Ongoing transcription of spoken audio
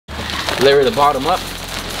Layer the bottom up.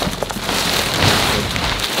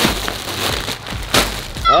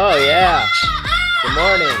 Oh yeah, good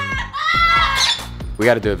morning. We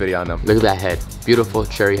gotta do a video on them. Look at that head. Beautiful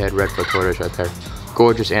cherry head redfoot tortoise right there.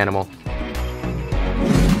 Gorgeous animal.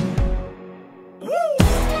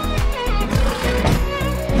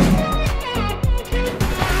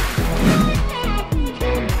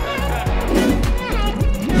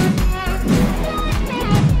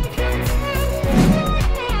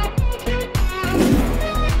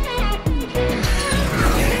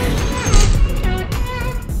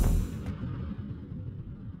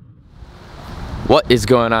 What is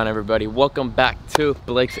going on, everybody? Welcome back to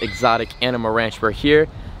Blake's Exotic Animal Ranch. We're here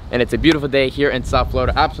and it's a beautiful day here in South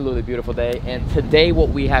Florida. Absolutely beautiful day. And today what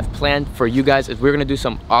we have planned for you guys is we're gonna do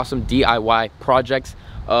some awesome DIY projects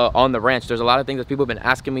on the ranch. There's a lot of things that people have been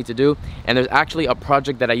asking me to do, and there's actually a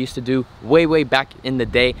project that I used to do way back in the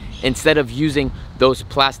day. Instead of using those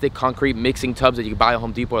plastic concrete mixing tubs that you can buy at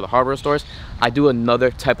Home Depot or the hardware stores, I do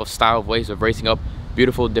another type of style of ways of raising up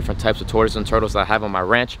beautiful different types of tortoises and turtles that I have on my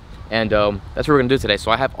ranch. And that's what we're gonna do today.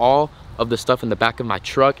 So I have all of the stuff in the back of my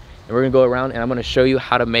truck, and we're gonna go around and I'm gonna show you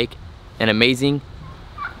how to make an amazing,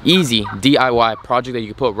 easy DIY project that you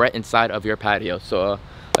can put right inside of your patio. So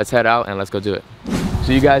let's head out and let's go do it.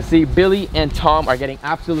 So you guys see Billy and Tom are getting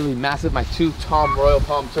absolutely massive, my two Tom Royal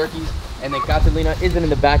Palm turkeys. And then Catalina isn't in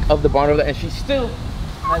the back of the barn over there, and she still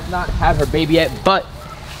has not had her baby yet, but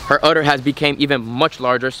her udder has become even much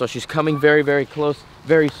larger. So she's coming very close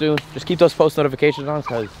very soon. Just keep those post notifications on,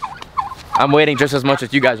 because I'm waiting just as much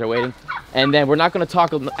as you guys are waiting. And then we're not going to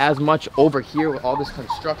talk as much over here with all this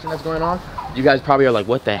construction that's going on. You guys probably are like,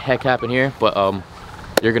 what the heck happened here? But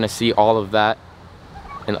you're going to see all of that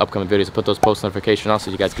in the upcoming videos. I'll put those post notifications on so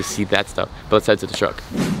you guys can see that stuff. But let's head to the truck.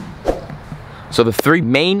 So the three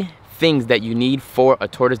main things that you need for a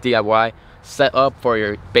tortoise DIY set up for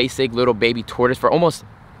your basic little baby tortoise, for almost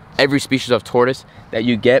every species of tortoise that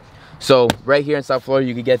you get. So right here in South Florida,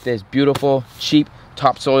 you can get this beautiful, cheap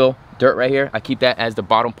topsoil dirt right here. I keep that as the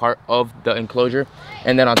bottom part of the enclosure,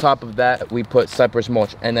 and then on top of that we put cypress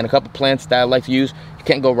mulch, and then a couple plants that I like to use. You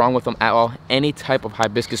can't go wrong with them at all. Any type of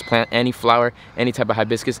hibiscus plant, any flower, any type of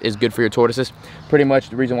hibiscus is good for your tortoises. Pretty much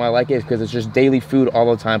the reason why I like it is because it's just daily food all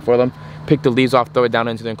the time for them. Pick the leaves off, throw it down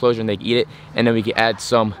into the enclosure, and they can eat it. And then we can add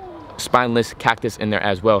some spineless cactus in there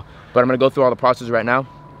as well. But I'm gonna go through all the process right now.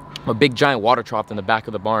 A big giant water trough in the back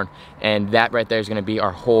of the barn, and that right there is going to be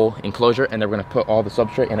our whole enclosure, and then we're going to put all the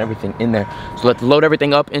substrate and everything in there. So let's load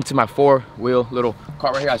everything up into my 4-wheel little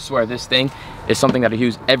cart right here. I swear this thing is something that I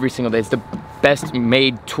use every single day. It's the best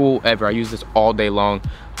made tool ever. I use this all day long.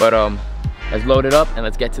 But let's load it up and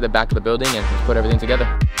let's get to the back of the building and let's put everything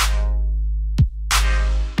together.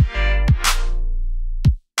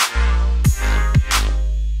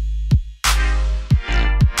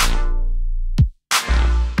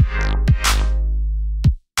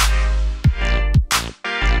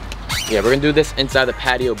 Yeah, we're gonna do this inside the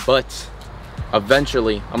patio, but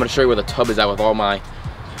eventually I'm gonna show you where the tub is at with all my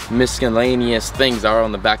miscellaneous things that are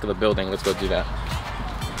on the back of the building. Let's go do that.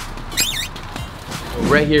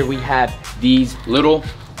 Right here we have these little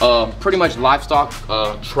pretty much livestock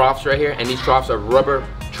troughs right here, and these troughs are rubber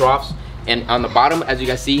troughs. And on the bottom, as you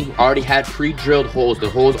guys see, I already had pre-drilled holes. The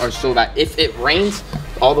holes are so that if it rains,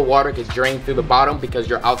 all the water gets drained through the bottom, because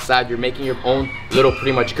you're outside, you're making your own little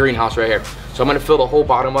pretty much greenhouse right here. So I'm gonna fill the whole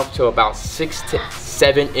bottom up to about 6 to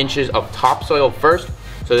 7 inches of topsoil first,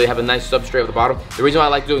 so they have a nice substrate at the bottom. The reason why I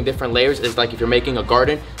like doing different layers is like if you're making a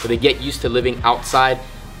garden, so they get used to living outside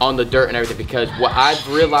on the dirt and everything. Because what I've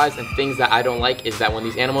realized, and things that I don't like, is that when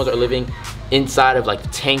these animals are living inside of like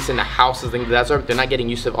tanks in the houses, things of that sort, they're not getting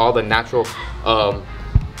used to all the natural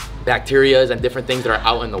bacterias and different things that are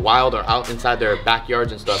out in the wild or out inside their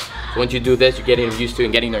backyards and stuff. So once you do this, you're getting them used to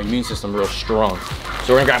and getting their immune system real strong.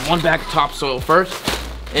 So we're gonna grab one bag of topsoil first,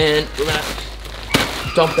 and we're gonna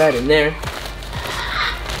dump that in there.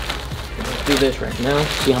 Let's do this right now.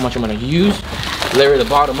 See how much I'm gonna use. Layer the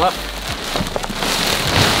bottom up.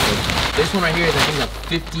 This one right here is, I think, a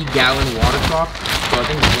 50-gallon water trough. So I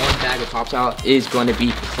think one bag of topsoil is going to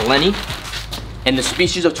be plenty. And the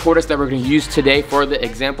species of tortoise that we're going to use today for the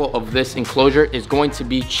example of this enclosure is going to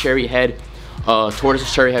be cherry head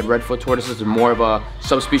tortoises. Cherry head redfoot tortoises are more of a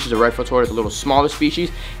subspecies of redfoot tortoise, a little smaller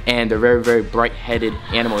species, and they're very bright-headed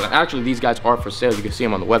animals. And actually, these guys are for sale. You can see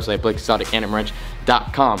them on the website,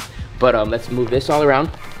 blakeexoticanimalranch.com. But let's move this all around.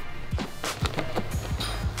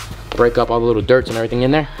 Break up all the little dirts and everything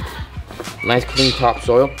in there. Nice clean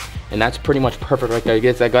topsoil, and that's pretty much perfect right there. You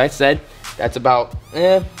get that guy said that's about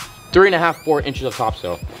 3.5 to 4 inches of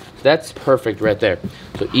topsoil. That's perfect right there.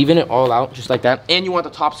 So even it all out just like that. And you want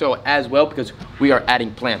the topsoil as well because we are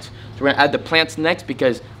adding plants. So we're gonna add the plants next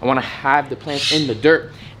because I wanna have the plants in the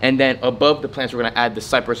dirt. And then above the plants, we're gonna add the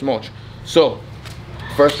cypress mulch. So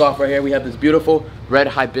first off right here, we have this beautiful red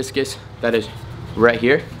hibiscus that is right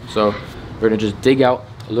here. So we're gonna just dig out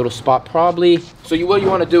a little spot probably. So what you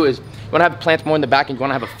wanna do is, you wanna have plants more in the back and you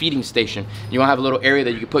wanna have a feeding station. You wanna have a little area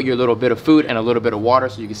that you can put your little bit of food and a little bit of water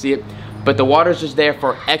so you can see it. But the water is just there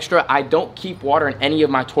for extra. I don't keep water in any of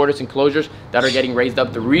my tortoise enclosures that are getting raised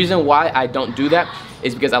up. The reason why I don't do that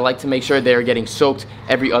is because I like to make sure they're getting soaked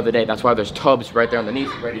every other day. That's why there's tubs right there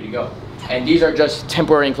underneath ready to go. And these are just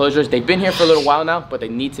temporary enclosures. They've been here for a little while now, but they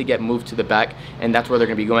need to get moved to the back, and that's where they're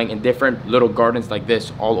gonna be going in different little gardens like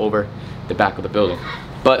this all over the back of the building.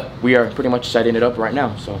 But we are pretty much setting it up right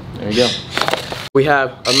now, so there you go. We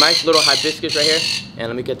have a nice little hibiscus right here, and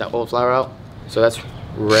let me get that old flower out. So that's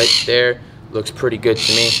right there, looks pretty good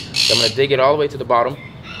to me. So I'm gonna dig it all the way to the bottom.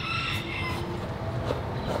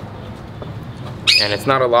 And it's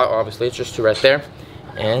not a lot, obviously, it's just two right there.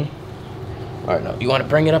 And, all right, now you wanna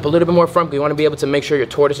bring it up a little bit more front, because you wanna be able to make sure your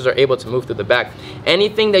tortoises are able to move through the back.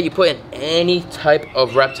 Anything that you put in any type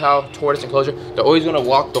of reptile tortoise enclosure, they're always gonna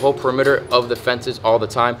walk the whole perimeter of the fences all the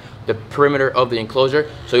time, the perimeter of the enclosure.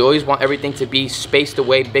 So you always want everything to be spaced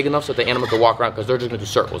away big enough so the animal can walk around, because they're just gonna do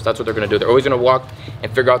circles. That's what they're gonna do. They're always gonna walk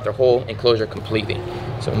and figure out their whole enclosure completely.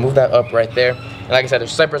 So move that up right there. And like I said,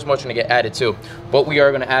 there's cypress mulch gonna get added too. But we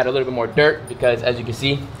are gonna add a little bit more dirt because as you can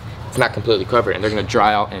see, it's not completely covered and they're gonna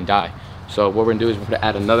dry out and die. So what we're gonna do is we're gonna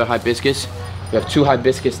add another hibiscus. We have two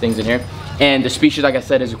hibiscus things in here. And the species, like I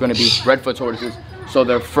said, is gonna be redfoot tortoises. So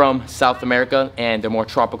they're from South America and they're more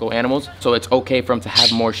tropical animals. So it's okay for them to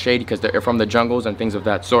have more shade because they're from the jungles and things of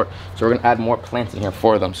that sort. So we're gonna add more plants in here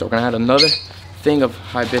for them. So we're gonna add another thing of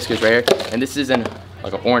hibiscus right here. And this is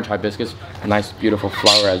like an orange hibiscus, a nice beautiful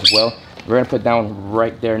flower as well. We're gonna put down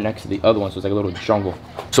right there next to the other one, so it's like a little jungle.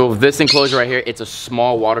 So this enclosure right here, it's a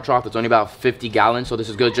small water trough. It's only about 50 gallons, so this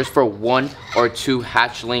is good just for 1 or 2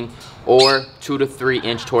 hatchling or 2 to 3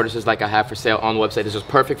 inch tortoises like I have for sale on the website. This is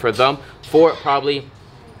perfect for them for probably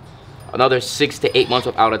another 6 to 8 months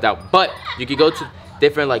without a doubt. But you could go to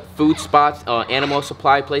different like food spots, animal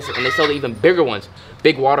supply places, and they sell the even bigger ones,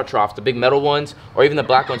 big water troughs, the big metal ones, or even the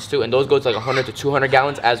black ones too, and those go to like 100 to 200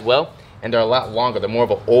 gallons as well. And they're a lot longer. They're more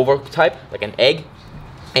of an oval type, like an egg.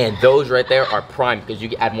 And those right there are prime because you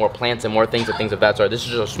can add more plants and more things and things of that sort. This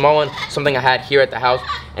is just a small one, something I had here at the house.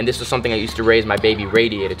 And this is something I used to raise my baby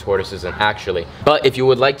radiated tortoises in actually. But if you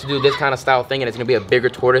would like to do this kind of style thing and it's gonna be a bigger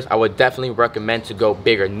tortoise, I would definitely recommend to go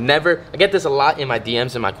bigger. Never, I get this a lot in my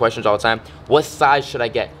DMs and my questions all the time. What size should I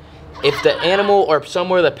get? If the animal or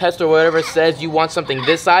somewhere the pest or whatever says you want something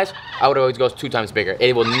this size, I would always go 2 times bigger.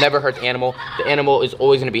 It will never hurt the animal. The animal is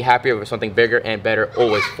always gonna be happier with something bigger and better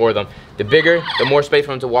always for them. The bigger, the more space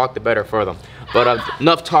for them to walk, the better for them. But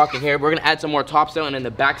enough talking here. We're gonna add some more topsoil, and in the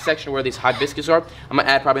back section where these hibiscus are, I'm gonna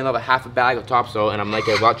add probably another half a bag of topsoil, and I'm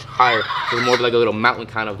making it much higher. So it's more of like a little mountain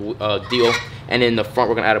kind of deal. And in the front,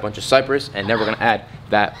 we're gonna add a bunch of cypress, and then we're gonna add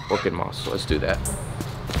that orchid moss. So let's do that.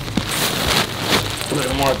 A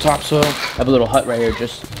little more topsoil. I have a little hut right here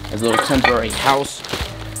just as a little temporary house.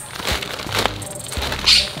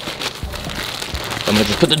 So I'm gonna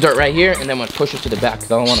just put the dirt right here and then I'm gonna push it to the back because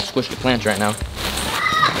I don't want to squish the plants right now.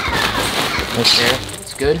 Right there,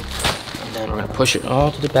 it's good. And then we're gonna push it all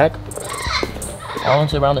to the back, all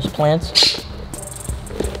into around this plants.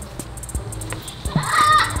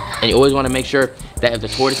 And you always want to make sure that if the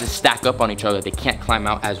tortoises stack up on each other, they can't climb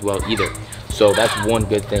out as well either. So that's one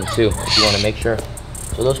good thing too. If you want to make sure.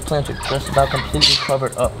 So those plants are just about completely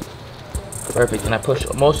covered up. Perfect. And I push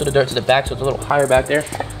most of the dirt to the back so it's a little higher back there.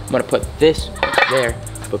 I'm gonna put this there.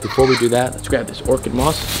 But before we do that, let's grab this orchid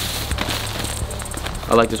moss.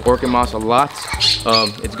 I like this orchid moss a lot.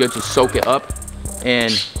 It's good to soak it up,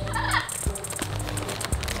 and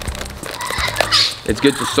it's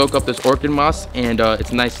good to soak up this orchid moss, and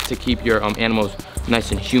it's nice to keep your animals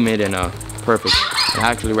nice and humid and perfect. And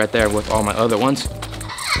actually right there with all my other ones.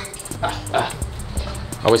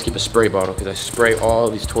 I always keep a spray bottle because I spray all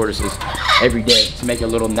these tortoises every day to make it a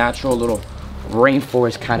little natural, little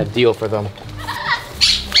rainforest kind of deal for them.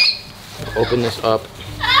 Open this up.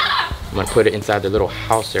 I'm gonna put it inside the little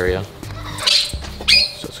house area.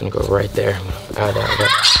 So it's gonna go right there. I'm gonna add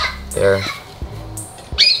that there.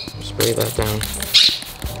 Spray that down.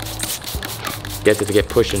 Get it to get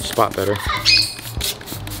pushed and spot better.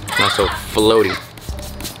 Not so floaty.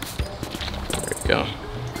 There we go.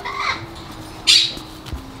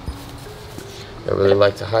 I really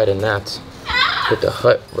like to hide in that. Put the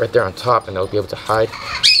hut right there on top and they'll be able to hide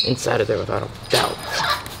inside of there without a doubt.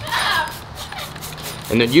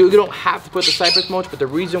 And then you don't have to put the cypress mulch, but the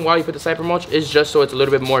reason why you put the cypress mulch is just so it's a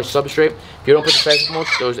little bit more substrate. If you don't put the cypress mulch,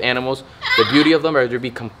 those animals, the beauty of them are they'll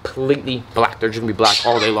be completely black. They're just gonna be black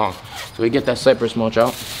all day long. So we get that cypress mulch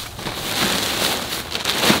out.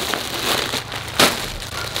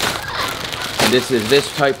 And this is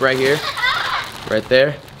this type right here, right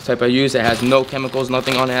there. This type I use, it has no chemicals,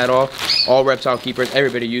 nothing on it at all. All reptile keepers,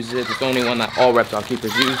 everybody uses it. It's the only one that all reptile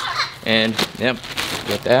keepers use. And yep,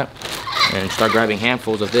 get that. And start grabbing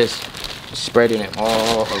handfuls of this, spreading it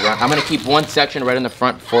all around. I'm gonna keep one section right in the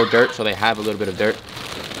front for dirt, so they have a little bit of dirt,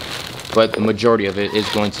 but the majority of it is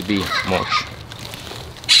going to be mulch.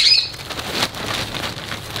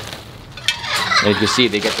 And as you can see,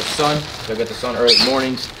 they get the sun. They'll get the sun early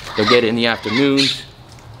mornings. They'll get it in the afternoons.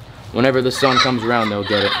 Whenever the sun comes around, they'll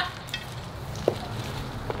get it.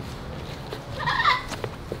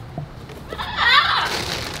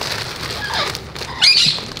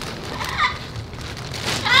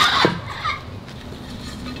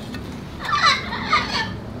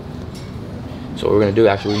 So what we're gonna do,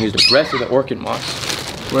 actually, we're gonna use the rest of the orchid moss.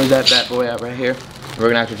 Where's that bad boy at right here? We're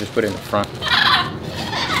gonna actually just put it in the front.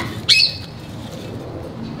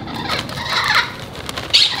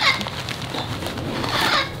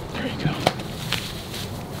 There you go.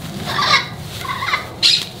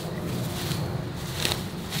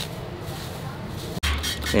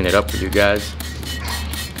 Clean it up for you guys.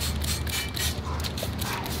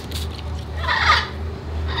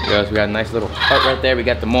 We got a nice little hut right there. We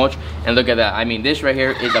got the mulch, and look at that. I mean, this right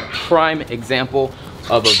here is a prime example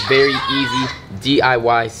of a very easy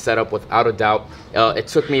DIY setup, without a doubt. It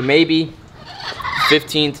took me maybe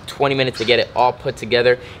 15 to 20 minutes to get it all put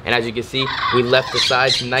together, and as you can see, we left the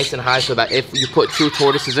sides nice and high so that if you put 2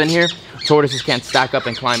 tortoises in here, tortoises can't stack up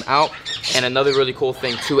and climb out. And another really cool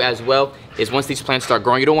thing too as well is once these plants start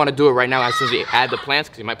growing, you don't want to do it right now as soon as you add the plants,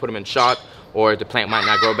 because you might put them in shock, or the plant might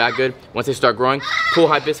not grow back good. Once they start growing, pull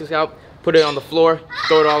hibiscus out, put it on the floor,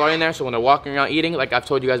 throw it all in there, so when they're walking around eating, like I've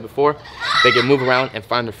told you guys before, they can move around and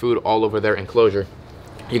find their food all over their enclosure.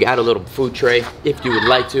 You can add a little food tray if you would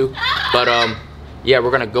like to, but yeah,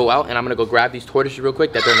 we're gonna go out and I'm gonna go grab these tortoises real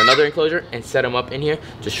quick that they're in another enclosure and set them up in here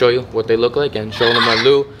to show you what they look like and show them a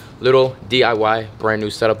little DIY brand new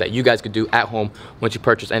setup that you guys could do at home once you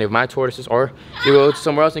purchase any of my tortoises, or you go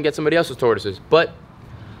somewhere else and get somebody else's tortoises. But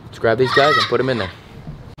let's grab these guys and put them in there.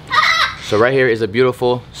 So right here is a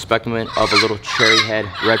beautiful specimen of a little cherry head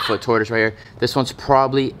redfoot tortoise right here. This one's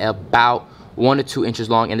probably about 1 to 2 inches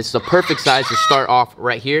long, and this is a perfect size to start off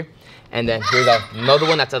right here. And then here's another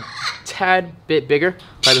one that's a tad bit bigger,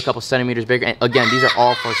 probably a couple centimeters bigger. And again, these are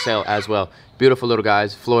all for sale as well. Beautiful little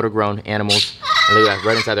guys, Florida grown animals. And look at that,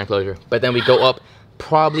 right inside their enclosure. But then we go up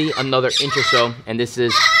probably another inch or so, and this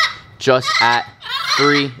is just at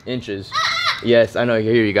 3 inches. Yes, I know,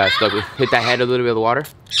 here you guys. Look, we hit that head a little bit of the water.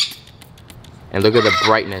 And look at the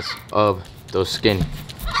brightness of those skin.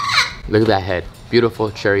 Look at that head.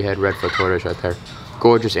 Beautiful cherry head redfoot tortoise right there.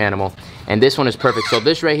 Gorgeous animal. And this one is perfect. So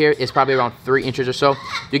this right here is probably around 3 inches or so.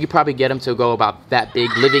 You could probably get them to go about that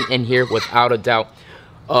big, living in here without a doubt.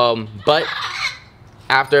 But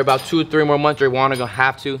after about 2 or 3 more months, you're not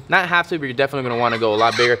have to, but you're definitely gonna wanna go a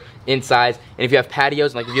lot bigger in size. And if you have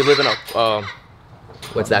patios, like if you live in a,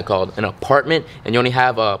 what's that called? An apartment, and you only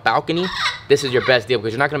have a balcony, this is your best deal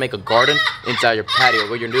because you're not gonna make a garden inside your patio.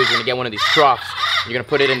 What you're gonna do is you're gonna get one of these troughs. You're gonna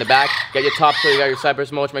put it in the back, get your top so you got your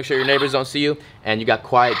cypress mulch, make sure your neighbors don't see you, and you got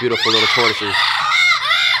quiet, beautiful little tortoises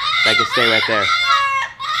that can stay right there.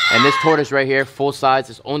 And this tortoise right here, full size,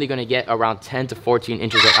 is only gonna get around 10 to 14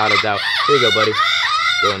 inches without a doubt. Here you go, buddy.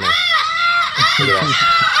 Go in there. Look at that.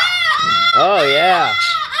 Oh yeah.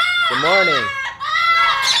 Good morning.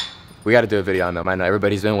 We got to do a video on them. I know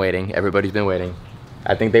everybody's been waiting. Everybody's been waiting.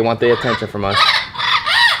 I think they want the attention from us.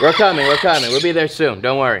 We're coming. We're coming. We'll be there soon.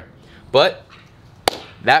 Don't worry. But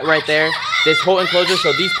that right there, this whole enclosure.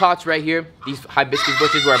 So these pots right here, these hibiscus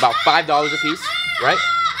bushes were about $5 a piece, right?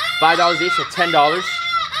 $5 each, so $10.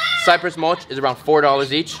 Cypress mulch is around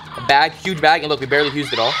 $4 each. A bag, huge bag, and look, we barely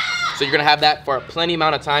used it all. So you're gonna have that for a plenty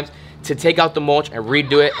amount of times to take out the mulch and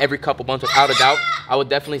redo it every couple months without a doubt. I would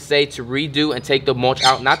definitely say to redo and take the mulch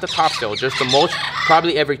out, not the topsoil, just the mulch,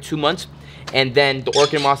 probably every 2 months. And then the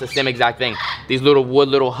orchid moss, the same exact thing. These little wood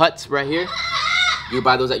little huts right here, you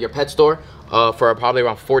buy those at your pet store for probably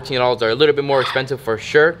around $14. They're a little bit more expensive for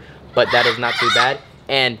sure, but that is not too bad.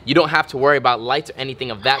 And you don't have to worry about lights or anything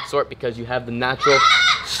of that sort because you have the natural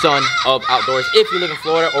sun of outdoors if you live in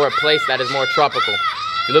Florida or a place that is more tropical.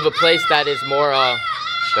 If you live in a place that is more,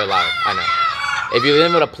 they're loud, I know. If you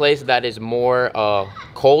live in a place that is more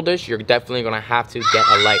coldish, you're definitely gonna have to get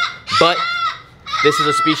a light. But This is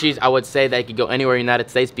a species I would say that it could go anywhere in the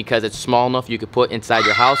United States because it's small enough you could put inside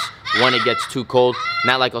your house when it gets too cold.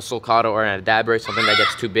 Not like a sulcata or an adabra, something that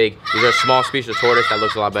gets too big. These are a small species of tortoise that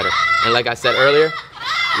looks a lot better. And like I said earlier,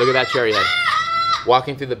 look at that cherry head.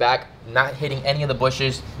 Walking through the back, not hitting any of the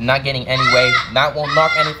bushes, not getting any way, won't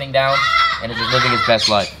knock anything down, and it's just living its best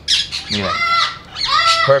life. Look at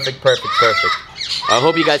that. Perfect, perfect, perfect. I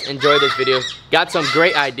hope you guys enjoyed this video. Got some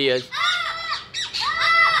great ideas.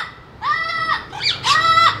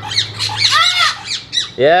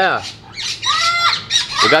 Yeah.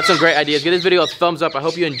 We got some great ideas. Give this video a thumbs up. I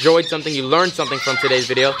hope you enjoyed something, you learned something from today's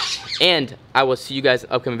video. And I will see you guys in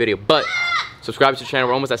the upcoming video. But subscribe to the channel.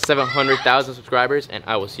 We're almost at 700,000 subscribers. And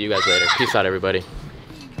I will see you guys later. Peace out, everybody.